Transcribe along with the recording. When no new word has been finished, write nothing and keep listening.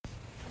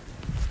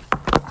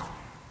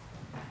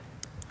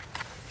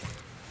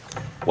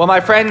Well, my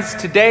friends,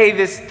 today,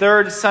 this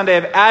third Sunday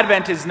of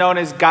Advent is known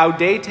as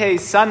Gaudete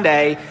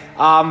Sunday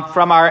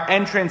from our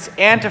entrance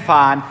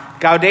antiphon,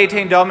 Gaudete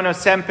in Domino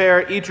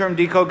semper, iterum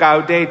dico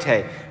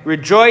gaudete.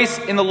 Rejoice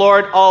in the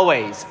Lord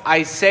always.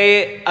 I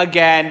say it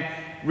again,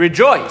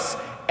 rejoice.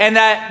 And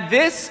that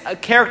this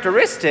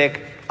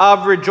characteristic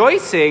of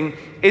rejoicing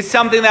is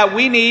something that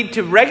we need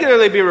to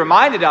regularly be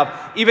reminded of.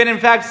 Even, in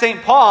fact,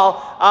 St. Paul,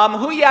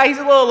 he's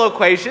a little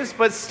loquacious,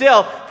 but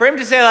still, for him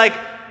to say,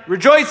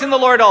 rejoice in the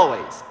Lord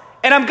always.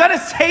 And I'm going to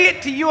say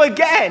it to you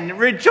again.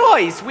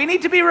 Rejoice. We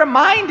need to be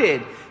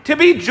reminded to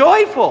be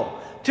joyful,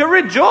 to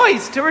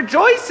rejoice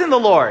in the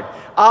Lord.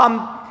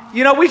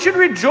 We should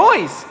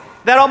rejoice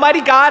that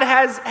Almighty God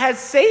has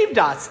saved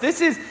us. This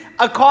is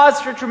a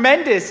cause for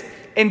tremendous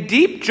and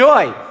deep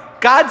joy.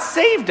 God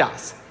saved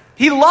us.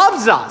 He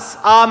loves us.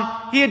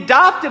 He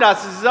adopted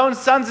us as his own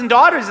sons and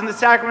daughters in the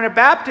sacrament of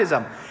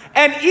baptism.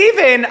 And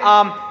even,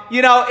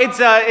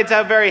 it's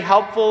a very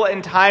helpful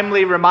and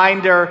timely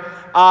reminder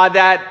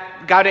that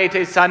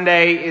Gaudete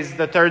Sunday is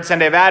the third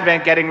Sunday of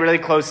Advent, getting really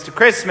close to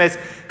Christmas.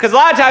 Because a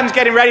lot of times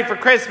getting ready for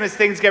Christmas,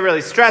 things get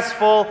really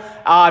stressful.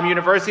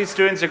 University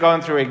students are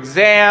going through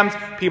exams.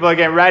 People are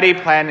getting ready,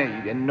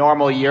 planning in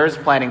normal years,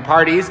 planning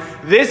parties.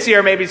 This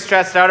year, maybe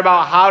stressed out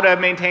about how to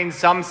maintain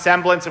some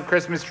semblance of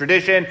Christmas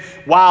tradition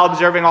while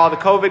observing all the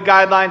COVID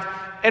guidelines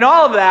and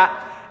all of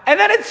that. And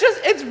then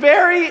it's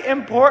very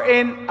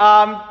important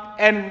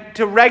and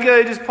to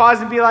regularly just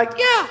pause and be like,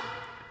 yeah,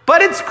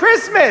 but it's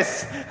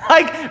Christmas.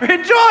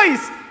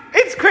 Rejoice.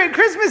 It's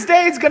Christmas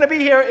Day is going to be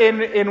here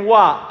in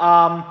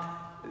what?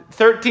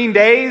 13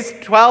 days,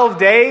 12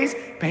 days?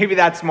 Maybe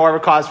that's more of a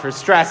cause for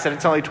stress and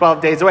it's only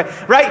 12 days away,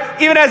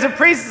 right? Even as a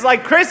priest, it's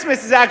like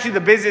Christmas is actually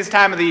the busiest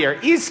time of the year.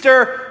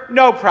 Easter,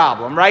 no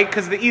problem, right?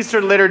 Because the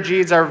Easter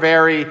liturgies are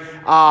very,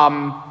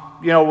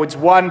 it's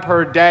one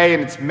per day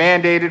and it's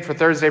mandated for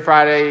Thursday,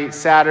 Friday,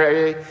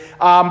 Saturday.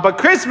 But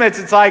Christmas,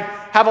 it's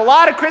have a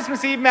lot of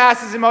Christmas Eve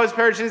masses in most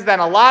parishes, then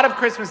a lot of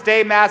Christmas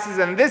Day masses.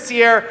 And this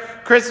year,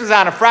 Christmas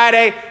on a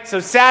Friday. So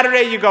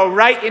Saturday, you go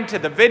right into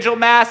the vigil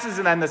masses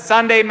and then the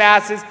Sunday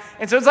masses.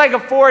 And so it's like a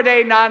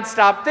 4-day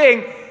nonstop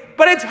thing.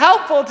 But it's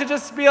helpful to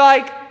just be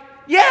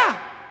yeah,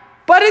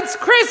 but it's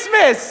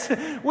Christmas.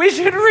 We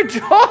should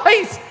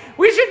rejoice.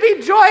 We should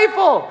be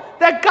joyful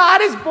that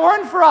God is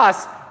born for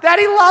us, that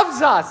he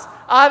loves us,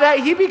 that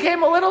he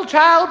became a little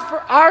child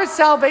for our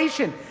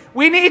salvation.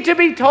 We need to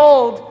be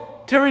told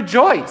to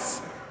rejoice,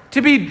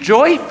 to be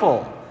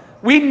joyful.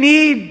 We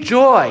need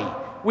joy.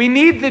 We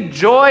need the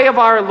joy of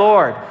our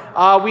Lord.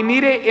 We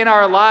need it in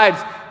our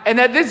lives. And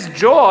that this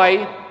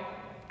joy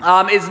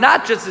is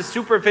not just a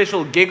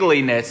superficial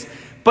giggliness,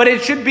 but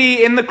it should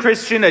be in the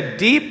Christian a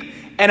deep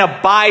and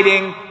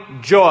abiding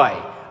joy.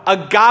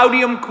 A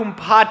gaudium cum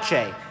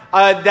pace.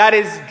 That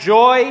is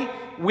joy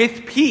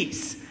with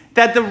peace.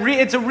 That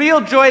it's a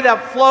real joy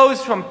that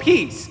flows from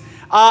peace.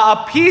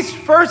 A peace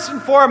first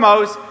and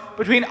foremost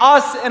between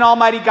us and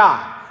Almighty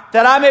God.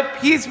 That I'm at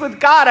peace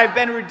with God. I've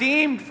been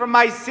redeemed from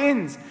my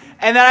sins.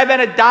 And that I've been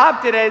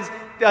adopted as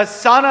a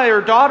son or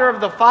daughter of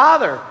the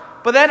Father.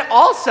 But then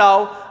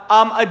also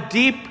a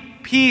deep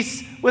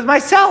peace with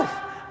myself.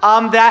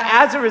 That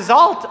as a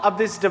result of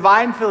this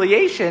divine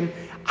filiation,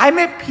 I'm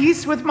at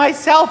peace with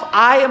myself.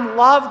 I am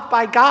loved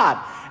by God.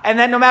 And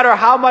then no matter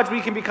how much we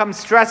can become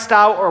stressed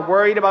out or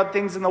worried about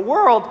things in the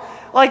world,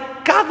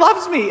 God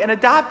loves me and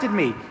adopted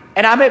me.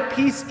 And I'm at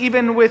peace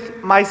even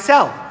with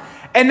myself.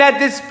 And that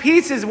this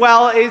peace as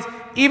well is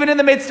even in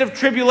the midst of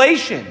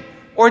tribulation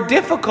or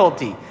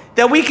difficulty,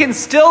 that we can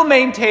still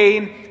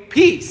maintain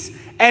peace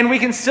and we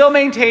can still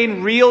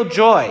maintain real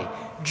joy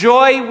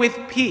with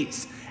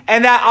peace.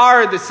 And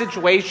that the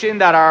situation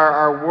that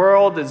our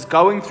world is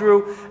going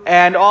through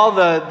and all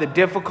the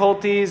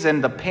difficulties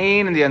and the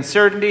pain and the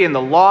uncertainty and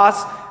the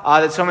loss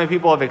that so many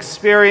people have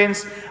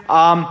experienced,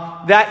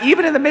 that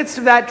even in the midst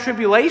of that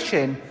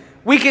tribulation,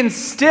 we can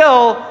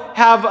still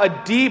have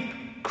a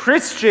deep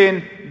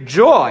Christian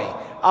joy.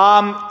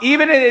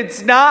 Even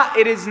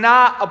it is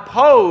not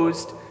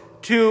opposed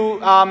to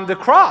the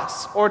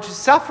cross or to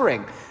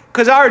suffering.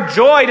 Because our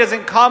joy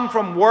doesn't come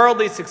from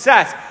worldly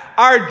success.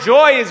 Our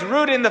joy is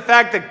rooted in the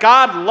fact that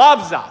God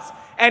loves us.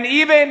 And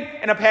even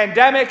in a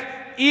pandemic,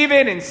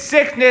 even in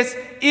sickness,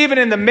 even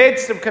in the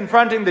midst of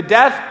confronting the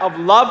death of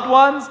loved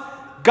ones,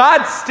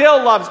 God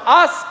still loves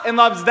us and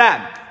loves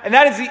them. And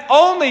that is the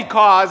only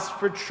cause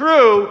for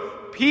true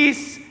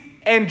peace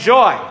and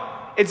joy.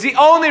 It's the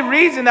only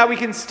reason that we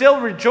can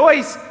still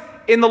rejoice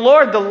in the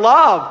Lord. The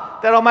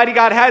love that Almighty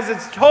God has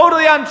is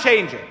totally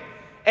unchanging.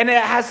 And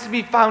it has to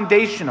be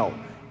foundational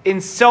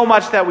in so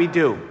much that we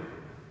do.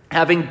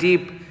 Having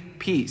deep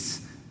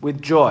peace with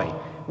joy.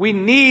 We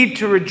need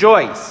to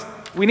rejoice.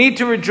 We need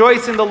to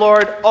rejoice in the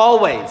Lord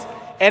always.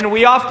 And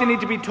we often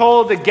need to be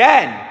told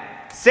again,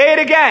 say it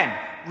again,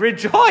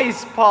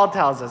 rejoice, Paul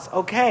tells us.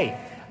 Okay.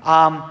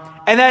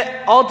 And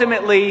that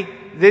ultimately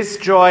this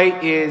joy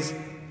is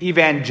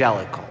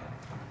evangelical.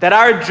 That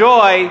our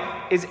joy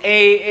is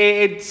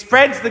it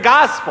spreads the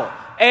gospel.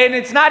 And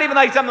it's not even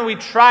something we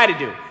try to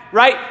do.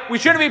 right? We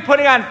shouldn't be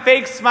putting on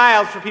fake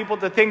smiles for people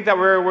to think that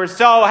we're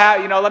so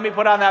happy, let me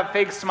put on that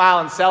fake smile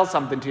and sell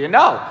something to you.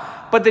 No,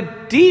 but the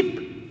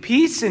deep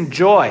peace and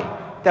joy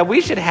that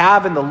we should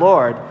have in the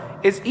Lord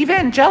is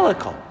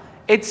evangelical.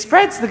 It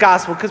spreads the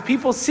gospel because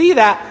people see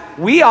that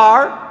we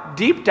are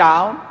deep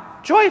down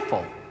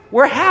joyful.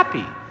 We're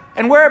happy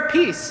and we're at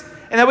peace.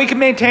 And that we can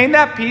maintain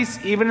that peace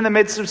even in the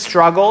midst of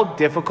struggle,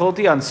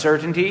 difficulty,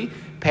 uncertainty,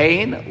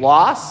 pain,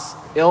 loss,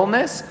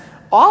 illness,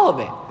 all of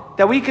it.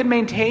 That we can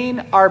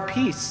maintain our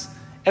peace.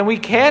 And we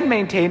can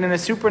maintain in a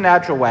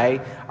supernatural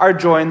way our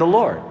joy in the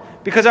Lord.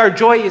 Because our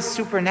joy is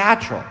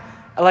supernatural.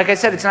 Like I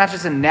said, it's not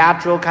just a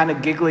natural kind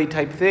of giggly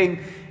type thing.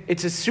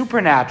 It's a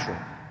supernatural,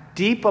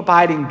 deep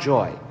abiding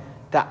joy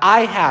that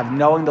I have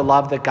knowing the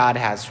love that God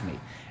has for me.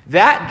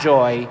 That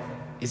joy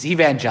is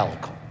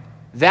evangelical.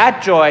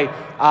 That joy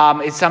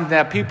is something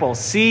that people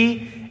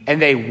see and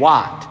they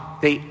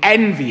want. They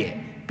envy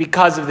it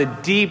because of the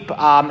deep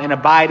and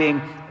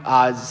abiding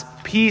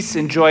peace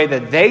and joy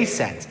that they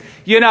sense.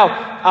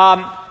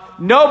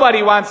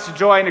 Nobody wants to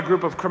join a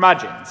group of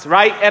curmudgeons,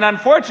 right? And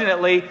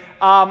unfortunately,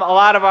 a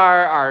lot of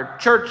our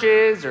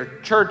churches or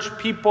church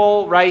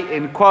people, right,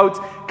 in quotes,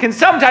 can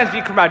sometimes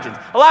be curmudgeons.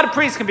 A lot of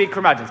priests can be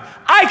curmudgeons.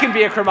 I can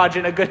be a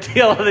curmudgeon a good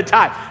deal of the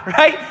time,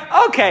 right?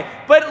 Okay,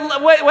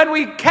 but when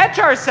we catch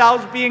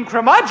ourselves being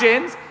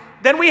curmudgeons,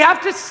 then we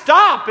have to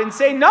stop and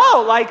say,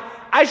 no,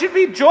 I should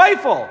be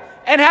joyful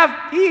and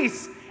have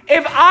peace.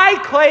 If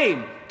I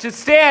claim to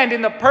stand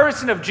in the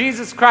person of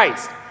Jesus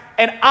Christ,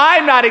 and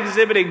I'm not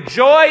exhibiting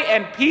joy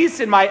and peace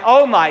in my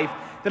own life,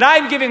 then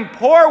I'm giving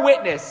poor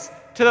witness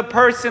to the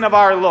person of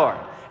our Lord.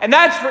 And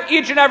that's for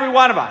each and every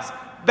one of us.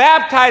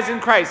 Baptized in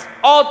Christ,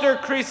 alter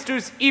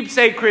Christus,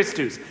 ipse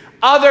Christus,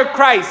 other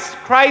Christ,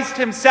 Christ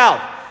himself.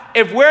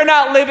 If we're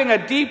not living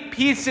a deep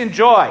peace and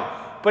joy,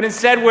 but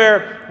instead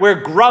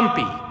we're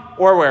grumpy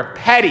or we're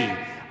petty,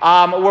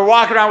 we're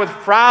walking around with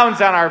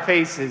frowns on our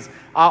faces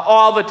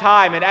all the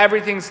time and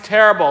everything's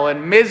terrible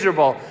and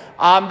miserable,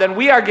 then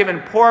we are giving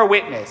poor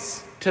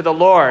witness to the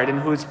Lord in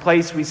whose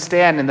place we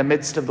stand in the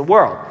midst of the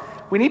world.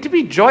 We need to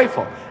be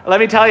joyful. Let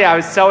me tell you, I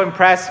was so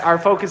impressed. Our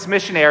Focus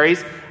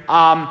missionaries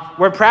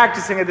were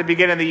practicing at the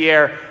beginning of the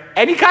year,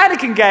 and you kind of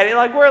can get it.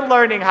 We're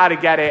learning how to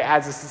get it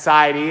as a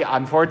society,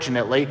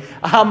 unfortunately.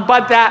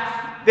 But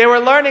that they were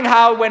learning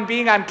how, when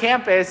being on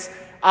campus,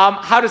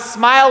 how to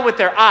smile with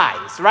their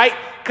eyes, right?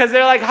 Because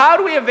they're like, how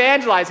do we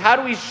evangelize? How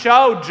do we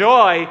show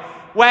joy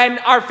when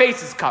our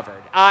face is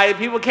covered?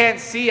 People can't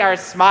see our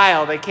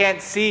smile. They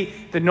can't see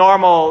the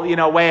normal,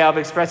 way of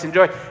expressing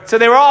joy. So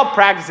they were all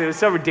practicing. It was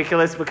so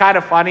ridiculous, but kind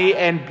of funny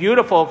and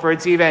beautiful for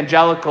its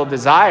evangelical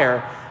desire.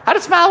 How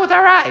to smile with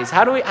our eyes.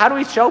 How do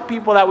we show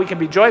people that we can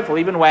be joyful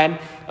even when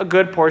a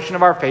good portion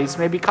of our face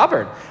may be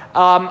covered?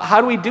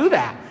 How do we do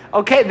that?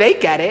 Okay, they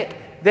get it.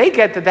 They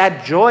get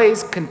that joy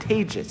is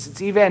contagious.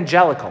 It's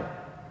evangelical.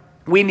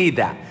 We need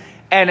that.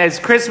 And as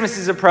Christmas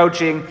is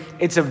approaching,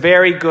 it's a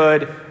very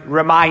good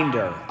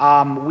reminder.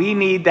 We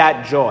need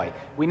that joy.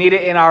 We need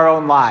it in our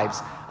own lives.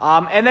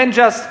 And then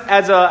just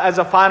as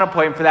a final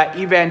point for that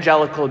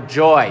evangelical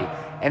joy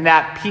and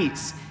that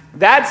peace,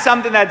 that's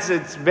something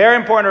it's very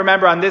important to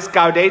remember on this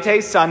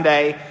Gaudete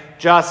Sunday,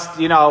 just,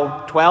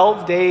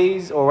 12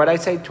 days, or what did I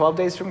say, 12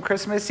 days from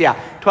Christmas? Yeah,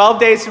 12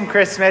 days from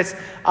Christmas.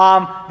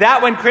 That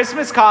when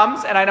Christmas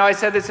comes, and I know I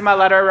said this in my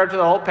letter I wrote to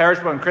the whole parish,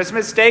 but when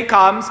Christmas Day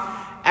comes,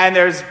 and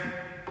there's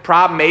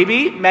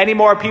maybe many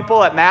more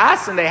people at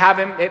Mass, and they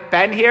haven't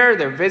been here,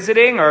 they're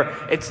visiting, or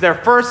it's their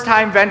first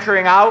time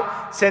venturing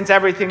out since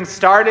everything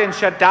started and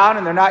shut down,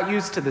 and they're not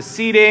used to the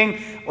seating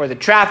or the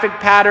traffic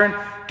pattern.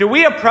 Do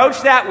we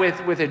approach that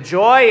with a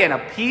joy and a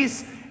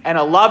peace and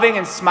a loving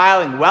and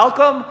smiling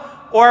welcome?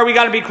 Or are we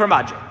going to be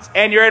curmudgeons?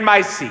 And you're in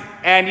my seat,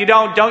 and you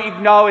don't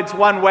know it's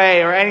one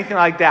way or anything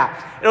like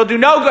that. It'll do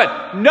no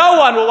good. No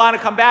one will want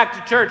to come back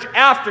to church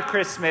after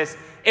Christmas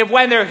if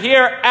when they're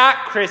here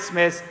at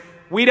Christmas,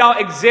 we don't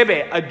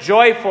exhibit a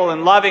joyful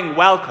and loving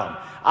welcome.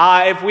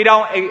 If we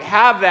don't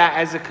have that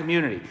as a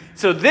community.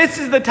 So this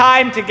is the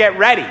time to get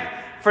ready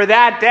for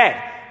that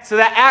day. So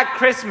that at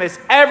Christmas,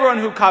 everyone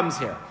who comes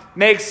here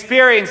may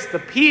experience the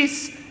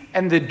peace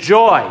and the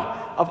joy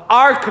of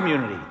our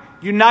community,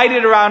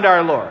 united around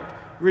our Lord,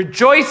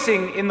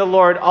 rejoicing in the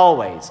Lord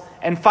always,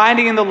 and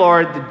finding in the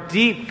Lord the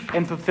deep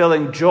and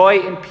fulfilling joy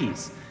and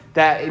peace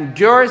that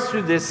endures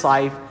through this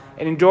life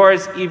and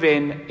endures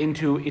even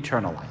into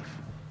eternal life.